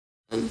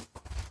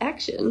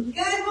action.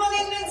 Good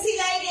morning, Minxie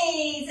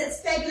Ladies.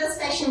 It's Fabulous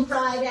Fashion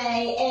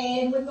Friday,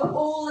 and we've got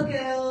all the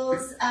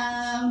girls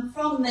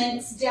from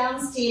Minx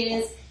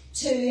downstairs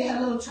to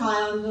have a little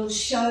try on, a little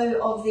show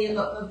of their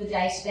look of the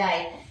day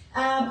today.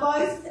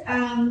 Both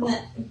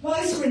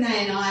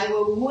Renee and I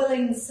were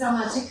willing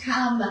summer to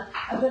come,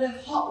 a bit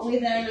of hot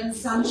weather and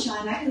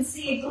sunshine. I can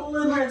see a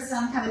glimmer of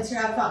sun coming through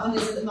our front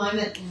windows at the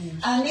moment.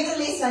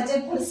 Nevertheless, I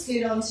did put a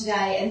skirt on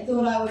today and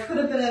thought I would put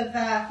a bit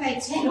of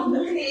fake tan on the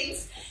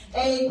legs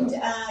and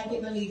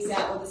get my legs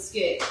out with a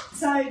skirt.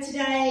 So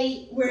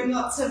today, wearing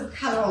lots of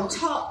colour on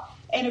top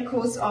and of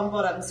course on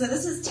bottom. So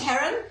this is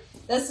Taryn.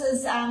 This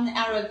is our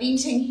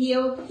eventing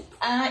heel.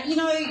 You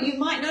know, you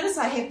might notice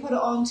I have put it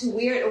on to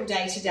wear it all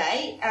day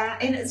today,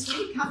 and it's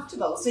really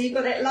comfortable. So you've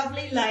got that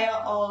lovely layer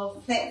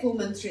of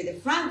platform in through the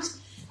front,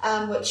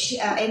 and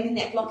then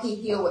that blocky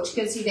heel, which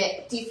gives you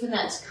that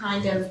definite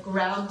kind of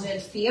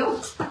grounded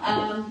feel.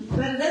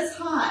 But it is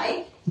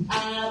high,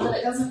 but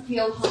it doesn't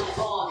feel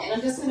high on. And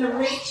I'm just going to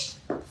reach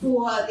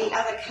for the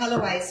other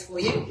colourways for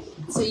you,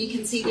 so you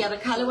can see the other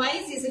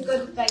colourways. There's a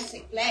good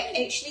basic black.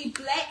 Actually,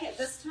 black at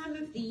this time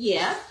of the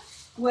year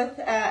with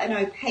an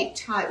opaque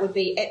type would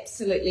be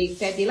absolutely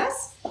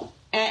fabulous.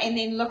 And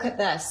then look at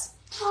this.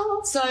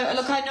 So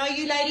look, I know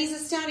you ladies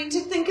are starting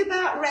to think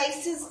about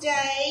Races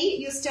Day.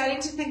 You're starting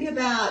to think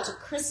about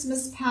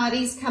Christmas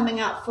parties coming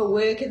up for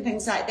work and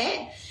things like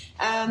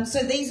that.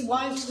 So these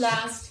won't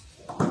last.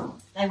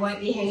 They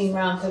won't be hanging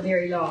around for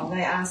very long.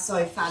 They are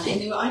so fun.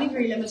 And there were only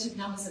very limited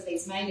numbers of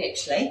these made,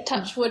 actually.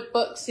 Touchwood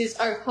Book says,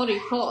 oh, hotty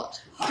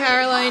hot.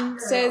 Caroline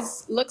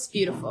says, looks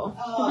beautiful.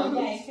 Oh,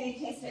 okay,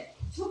 fantastic.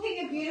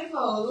 Talking of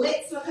beautiful,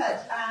 let's look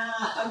at,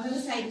 I'm going to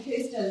say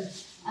Kirsten,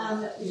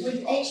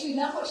 would actually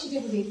love what she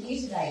did with her hair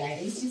today,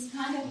 ladies. She's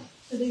kind of,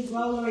 for these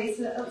rolleries,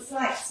 it's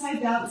like so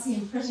bouncy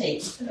and pretty.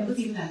 It was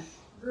even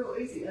real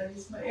easy. I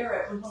used my air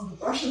wrap with one of the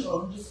brushes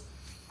on and just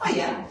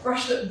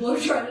brushed it and blow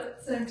dried it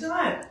at the same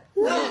time.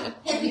 Oh,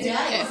 happy days.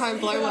 At home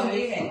blow one.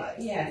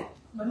 Yeah.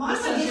 Mine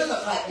would never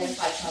look like that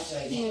if I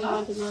tried doing that. Yeah,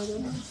 I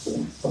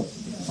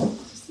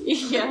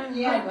did Yeah.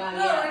 Yeah, well, No,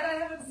 I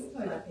haven't. I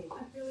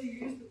really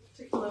used the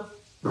particular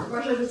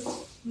brush. I just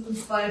was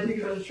inspired to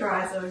give it a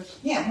try. So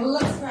yeah, well,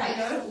 looks great.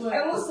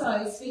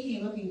 Also, speaking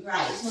of looking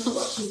great, look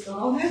what she's got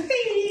on her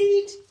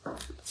feet.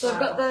 So I've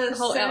got the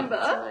whole Samba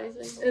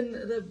outfit's amazing.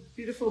 in the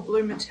beautiful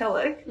blue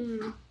metallic.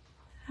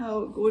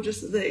 How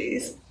gorgeous are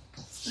these?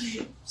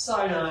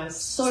 So nice.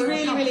 So It's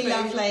really, comfy. really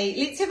lovely.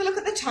 Let's have a look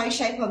at the toe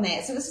shape on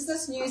that. So this is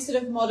this new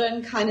sort of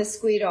modern kind of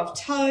squared off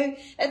toe.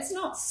 It's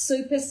not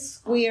super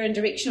square and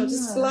directional,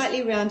 just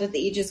slightly round at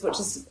the edges, which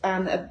is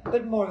a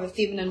bit more of a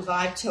feminine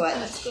vibe to it.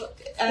 It's got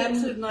that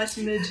sort of nice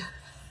mid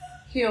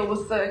heel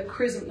with the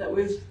crescent that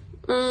we've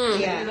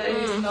known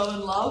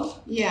and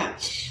love. Yeah.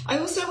 I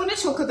also want to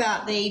talk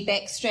about the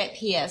back strap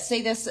here.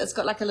 See this? It's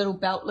got like a little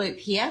belt loop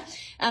here.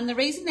 And the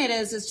reason that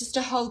is just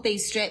to hold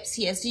these straps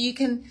here. So you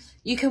can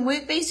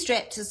work these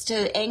straps as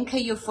to anchor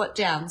your foot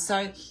down.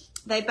 So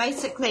they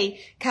basically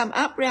come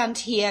up round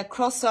here,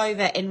 cross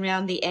over and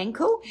round the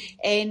ankle,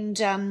 and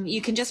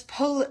you can just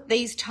pull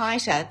these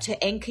tighter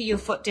to anchor your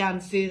foot down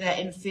further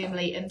and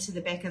firmly into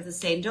the back of the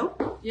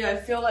sandal. Yeah, I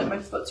feel like my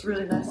foot's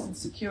really nice and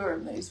secure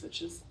in these,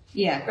 which is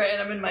Yeah. great.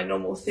 And I'm in my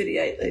normal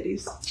 38,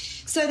 ladies.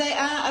 So they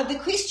are, the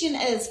question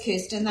is,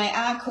 Kirsten, they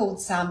are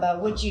called Samba.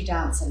 Would you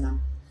dance in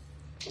them?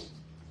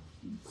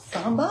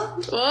 Samba?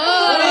 Whoa!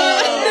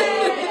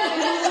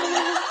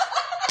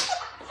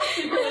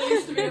 I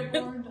used to be a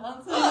born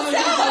dancer.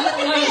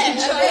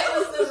 That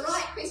was the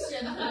right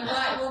question for the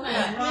right woman.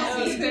 Yeah, Right.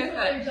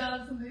 perfect.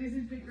 Dance, and these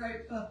would be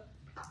great for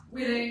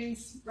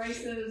weddings,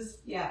 races,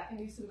 Yeah.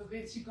 any sort of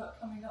events you've got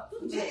coming up.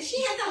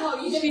 She had the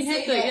whole, you didn't She had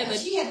see the- that, yeah, but the-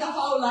 she had the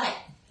whole like,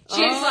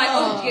 She was like,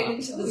 oh, getting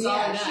into the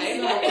zone,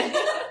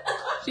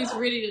 She's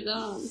ready to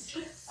dance.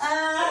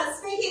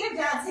 Speaking of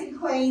dancing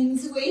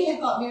queens, we have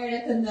got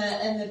Meredith in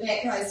the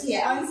back rows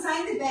here. I'm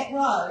saying the back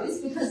rows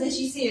because as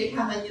you see her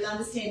come in, you'll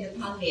understand the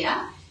pun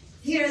there.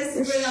 Here is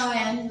the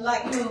Brian,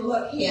 like little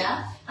look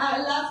here. I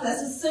love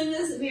this. As soon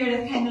as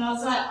Meredith came in, I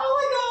was like, oh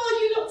my god,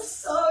 you look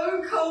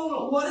so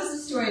cool. What is the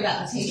story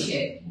about the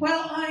t-shirt?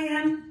 Well,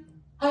 I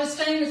was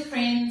staying with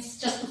friends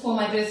just before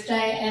my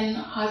birthday, and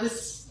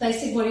they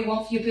said, what do you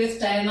want for your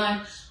birthday? And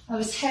I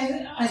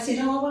said,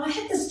 oh, well, I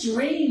had this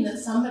dream that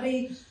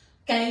somebody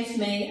gave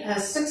me a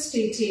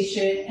 60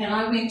 t-shirt, and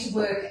I went to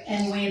work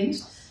and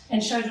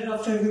showed it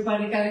off to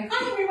everybody going,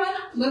 hi everyone,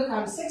 look,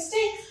 I'm 60.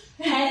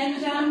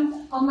 And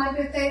on my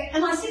birthday,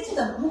 and I said to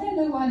them, I don't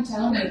know why I'm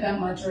telling you about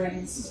my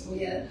dreams, this is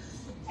weird.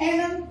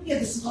 And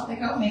this is what they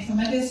got me for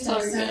my birthday. So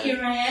here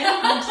I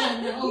am, I'm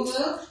telling the whole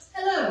world,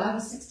 hello, I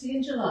was 60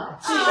 in July.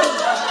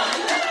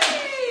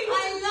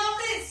 I love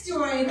that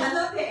story and I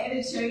love that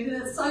attitude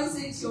and it so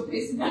suits your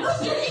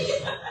personality.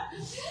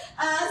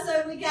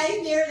 So we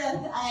gave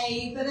Meredith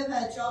a bit of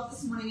a job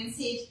this morning and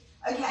said,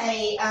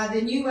 okay,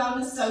 the new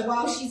wellness, so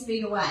while she's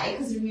been away,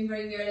 because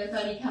remembering Meredith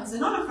only comes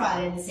in on a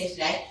Friday and a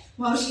Saturday,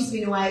 while she's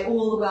been away,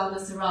 all the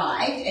wellness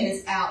arrived and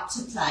is out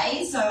to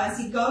play. So I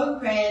said, go and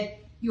grab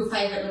your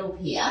favourite little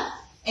pair,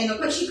 and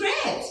look what she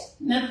grabbed.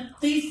 Now,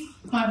 these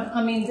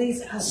I mean,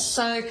 these are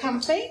so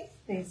comfy.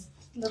 These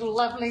little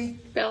lovely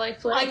ballet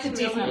flats. I could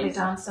definitely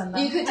dance in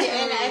them. You could,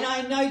 and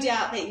I no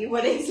doubt that you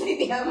would easily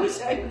be able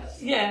to.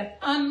 Yeah,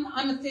 I'm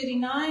a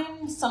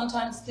 39,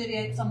 sometimes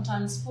 38,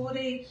 sometimes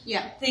 40.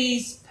 Yeah.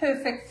 These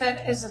perfect fit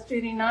as a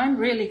 39,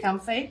 really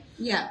comfy.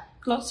 Yeah.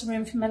 Lots of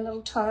room for my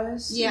little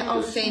toes. Yeah,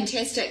 oh,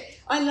 fantastic.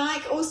 I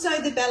like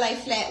also the ballet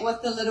flat with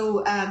the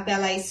little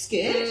ballet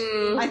skirt.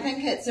 I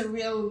think it's a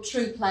real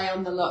true play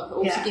on the look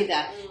altogether.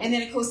 Yeah. And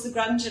then, of course, the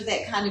grunge of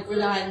that kind of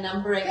Brilliant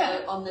numbering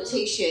on the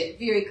T-shirt.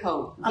 Very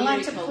cool. I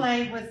like to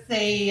play with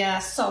the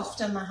soft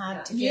and the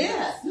hard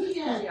together.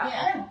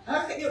 Yeah.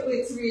 I think it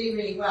works really,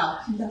 really well.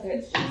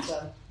 That's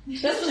awesome.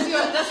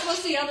 This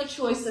was the other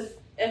choice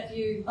if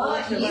you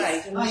wanted to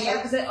rate.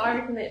 Because I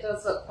reckon that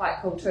does look quite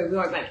cool too. We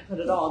won't make you put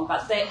it on,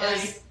 but that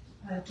is...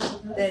 that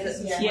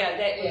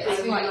would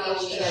be quite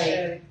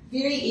edgy.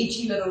 Very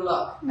edgy little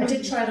look. I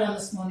did try it on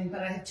this morning,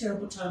 but I have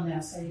terrible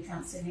toenails, so you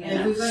can't see me.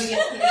 We're going to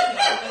get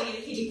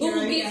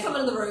We'll get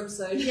someone in the room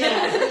soon.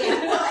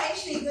 Yeah. Well,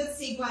 actually, good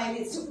segue.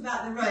 Let's talk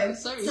about the room.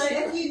 So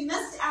if you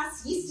missed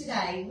us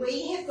yesterday,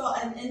 we have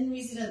got an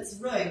in-residence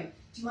room.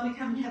 Do you want to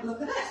come and have a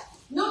look at it?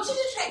 Not to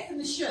detract from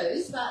the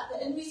shoes, but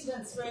the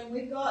in-residence room,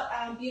 we've got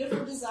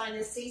beautiful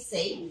designer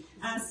Cecilia,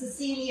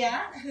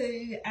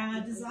 who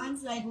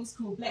designs labels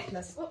called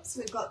Blacklist. Whoops,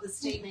 we've got the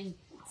steam in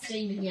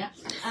here.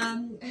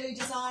 Who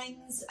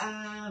designs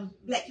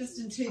Blacklist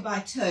in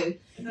 2x2.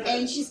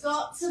 And she's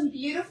got some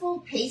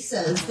beautiful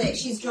pieces that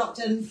she's dropped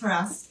in for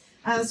us.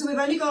 So we've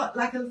only got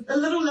like a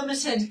little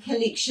limited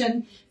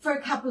collection for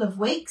a couple of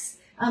weeks.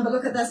 But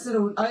look at this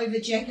little over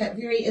jacket,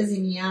 very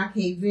Izzy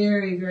Miyake,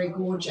 very, very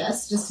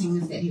gorgeous. Just seeing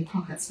if that had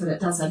pockets, but it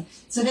doesn't.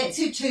 So that's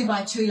her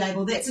 2x2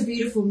 label. That's a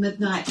beautiful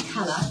midnight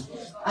colour.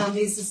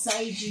 There's a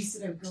sagey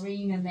sort of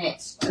green in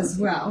that as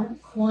well.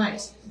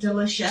 Quite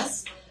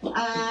delicious.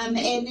 And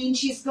then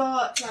she's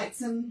got like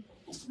some,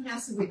 what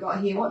else have we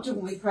got here? What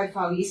didn't we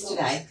profile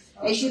yesterday?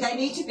 Actually, they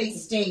need to be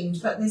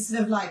steamed, but they're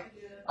sort of like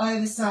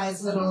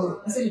oversized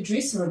little, is it a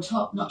dress or a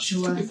top? Not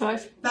sure.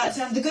 But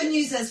the good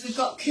news is we've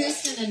got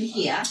Kirsten in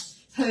here,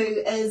 who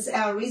is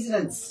our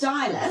resident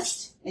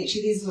stylist.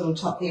 Actually, there's a little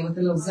top there with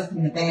a little zip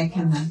in the back,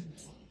 and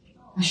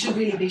I should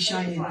really be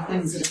showing you the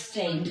things that are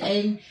steamed.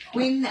 And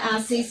when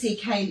Cece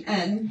came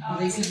in, well,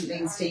 these haven't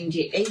been steamed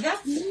yet either,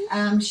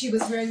 she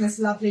was wearing this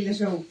lovely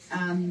little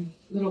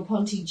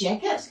Ponte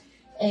jacket,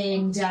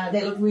 and that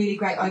looked really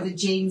great over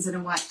jeans and a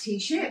white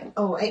T-shirt.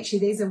 Oh, actually,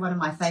 these are one of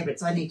my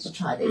favourites. I need to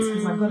try these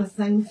because I've got a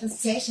thing for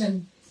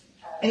satin.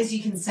 As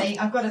you can see,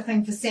 I've got a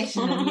thing for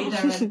satin and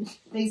leather and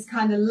these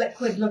kind of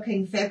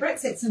liquid-looking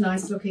fabrics. It's a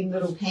nice-looking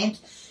little pant.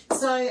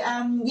 So,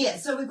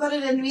 so we've got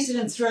it in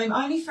residence room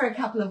only for a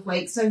couple of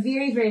weeks, so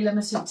very, very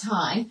limited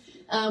time.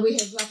 We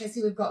have, like I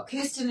said, we've got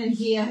Kirsten in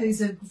here,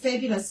 who's a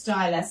fabulous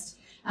stylist,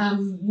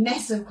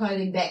 massive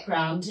clothing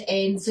background,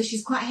 and so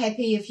she's quite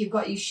happy if you've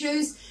got your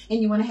shoes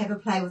and you want to have a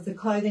play with the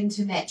clothing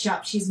to match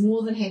up. She's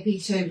more than happy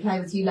to play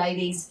with you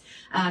ladies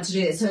to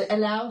do that, so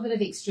allow a bit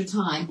of extra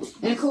time.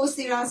 And of course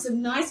there are some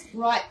nice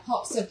bright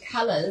pops of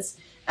colours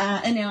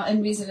in our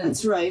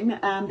in-residence room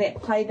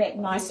that play back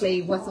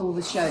nicely with all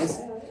the shows.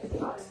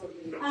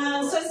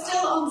 So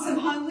still on some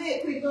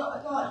homework, we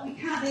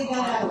can't leave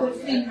out our good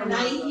friend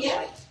Renee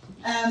here.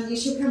 You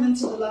should come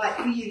into the light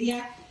for you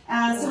there.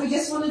 So we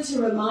just wanted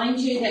to remind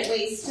you that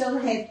we still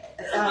have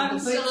I'm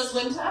still in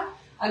winter.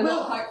 I'm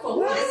not hopeful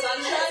for the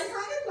sunshine. It's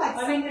kind of like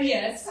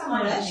it's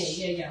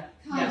summerish.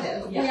 Kind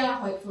of. We are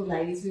hopeful,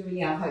 ladies. We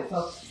really are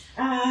hopeful.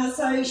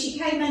 So she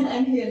came in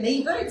her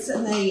Lee boots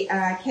in the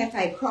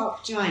Cafe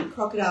Croc giant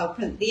crocodile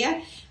print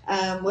there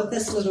with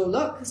this little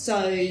look.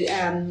 So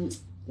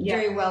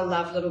very well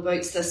loved little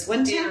boots this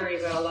winter.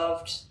 Very well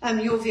loved.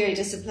 You're very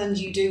disciplined.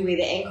 You do wear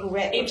the ankle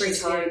wrap, which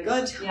is very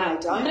good. Yeah. I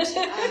don't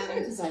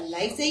because I'm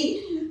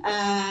lazy.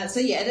 So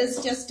it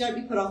is just don't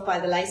be put off by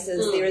the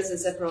laces. There is a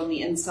zipper on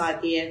the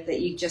inside there that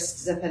you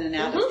just zip in and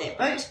out of that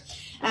boot.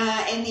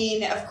 And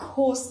then of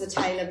course the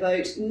tailor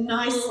boot,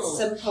 nice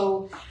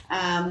simple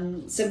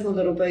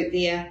little boot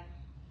there,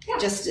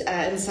 just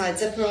inside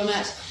zipper on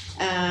it,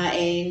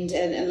 and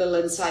a little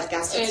inside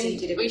gusset. So you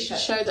get a we should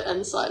show the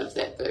inside of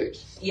that boot.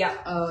 Yeah.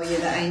 Oh yeah,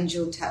 the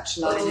angel touch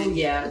lining. Oh,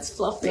 yeah, it's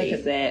fluffy. Look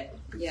at that.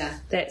 Yeah,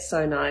 that's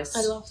so nice.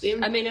 I love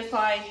them. I mean, if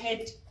I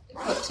had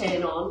put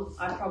tan on,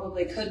 I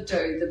probably could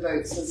do the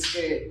boots and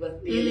skirt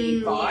with barely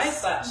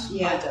vibe, but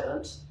I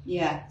didn't.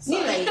 Yeah, so.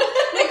 Nearly.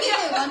 We'll get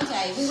there one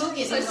day. We will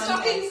get there one day.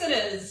 Stockings it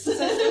is. So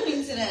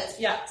stockings it is.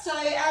 Yeah. So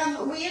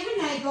where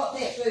Renee got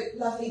that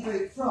lovely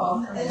boot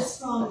from is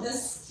from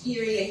this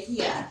area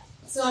here.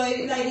 So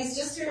ladies,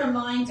 just a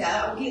reminder,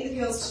 I'll get the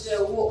girls to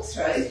do a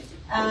walkthrough.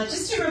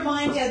 Just a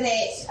reminder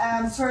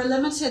that for a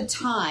limited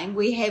time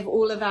we have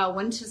all of our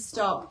winter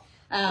stock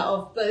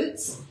of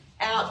boots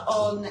out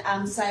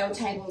on sale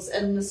tables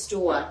in the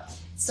store.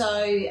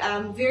 So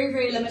very,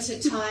 very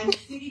limited time,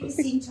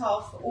 30%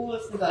 off all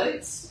of the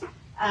boots.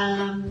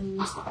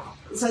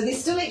 So there's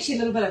still actually a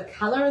little bit of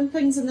colour and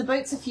things in the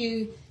boots if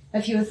you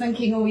were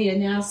thinking, oh yeah,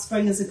 now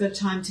spring is a good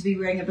time to be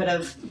wearing a bit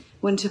of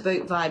winter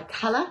boot vibe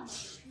colour.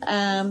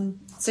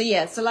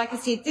 So like I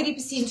said,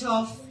 30%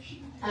 off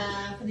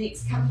for the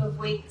next couple of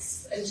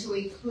weeks until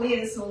we clear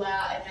this all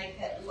out and make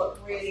it look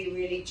really,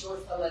 really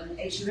joyful. And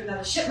actually, we've got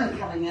another shipment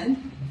coming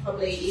in,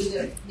 probably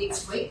either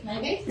next week,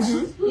 maybe.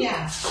 Mm-hmm.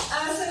 Yeah.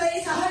 So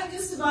ladies, I hope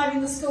you're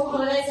surviving the school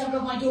holidays. I've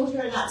got my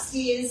daughter in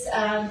upstairs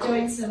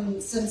doing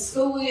some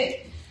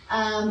schoolwork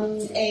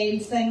and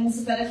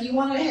things. But if you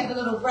want to have a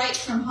little break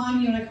from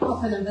home, you want to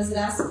pop in and visit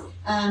us.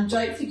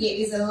 Don't forget,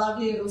 there's a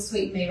lovely little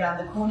sweet me around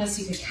the corner,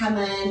 so you can come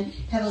in,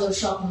 have a little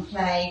shop and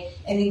play,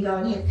 and then go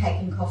and have cake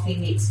and coffee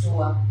next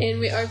door. And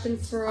we open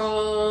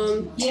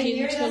from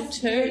 10 till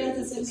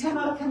 2. Come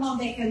on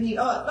back in here.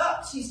 Oh,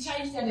 look, she's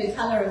changed her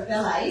colour of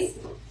ballets.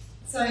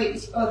 So,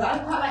 I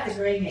quite like the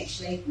green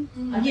actually.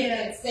 Mm-hmm. I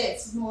think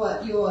that's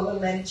more your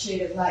little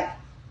attitude of like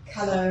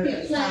colour.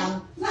 Yeah,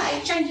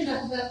 play. Change it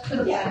up a bit of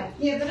play.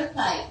 Yeah, a bit of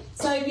play.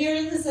 So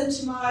Meredith is in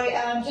tomorrow.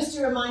 Just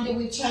a reminder,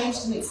 we've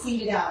changed and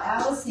extended our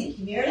hours. Thank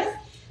you, Meredith.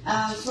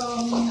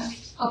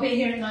 I'll be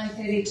here at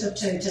 9:30 till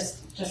 2,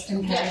 just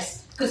in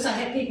case, because I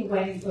had people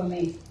waiting for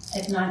me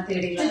at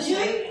 9:30 last week. Did you?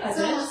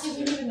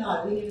 We never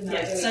know.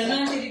 Yeah, so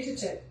 9:30 to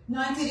 2.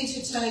 9:30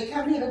 to 2.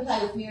 Come and have a play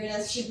with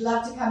Meredith. She'd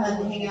love to come in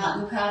and hang out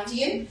and look after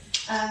you.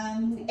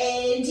 And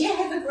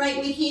have a great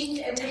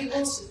weekend. And we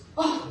will.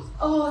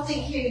 Oh,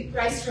 thank you,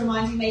 Grace, for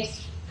reminding me.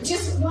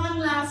 Just one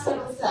last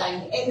little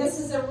thing, and this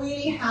is a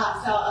really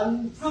heartfelt.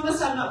 I promise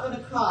I'm not going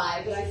to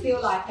cry, but I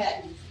feel like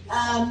it.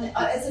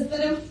 It's a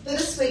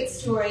bittersweet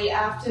story.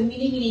 After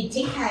many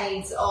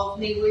decades of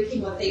me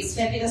working with these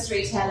fabulous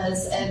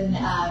retailers in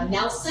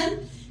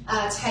Nelson,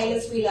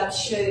 Taylor's We Love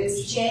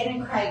Shoes, Jan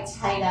and Craig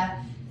Taylor,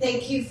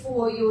 thank you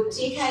for your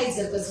decades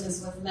of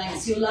business with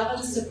Minx, your love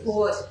and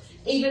support,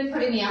 even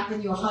putting me up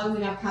in your home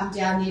when I've come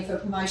down there for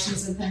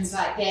promotions and things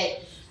like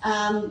that.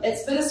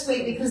 It's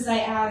bittersweet because they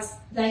have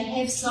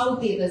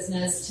sold their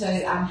business to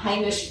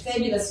Hamish,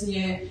 fabulous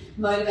new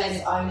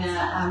motivated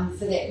owner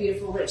for that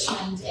beautiful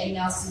Richmond and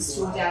Nelson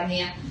store down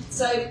there.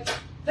 So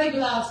big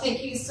love,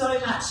 thank you so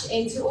much,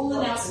 and to all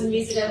the Nelson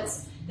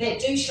residents that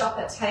do shop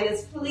at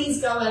Taylor's,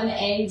 please go in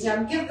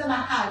and give them a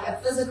hug, a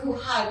physical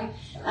hug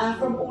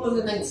from all of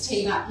the Minx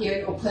team up here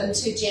in Auckland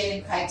to Jan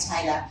and Craig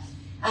Taylor.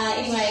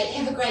 Anyway,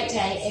 have a great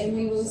day, and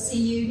we will see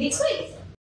you next week.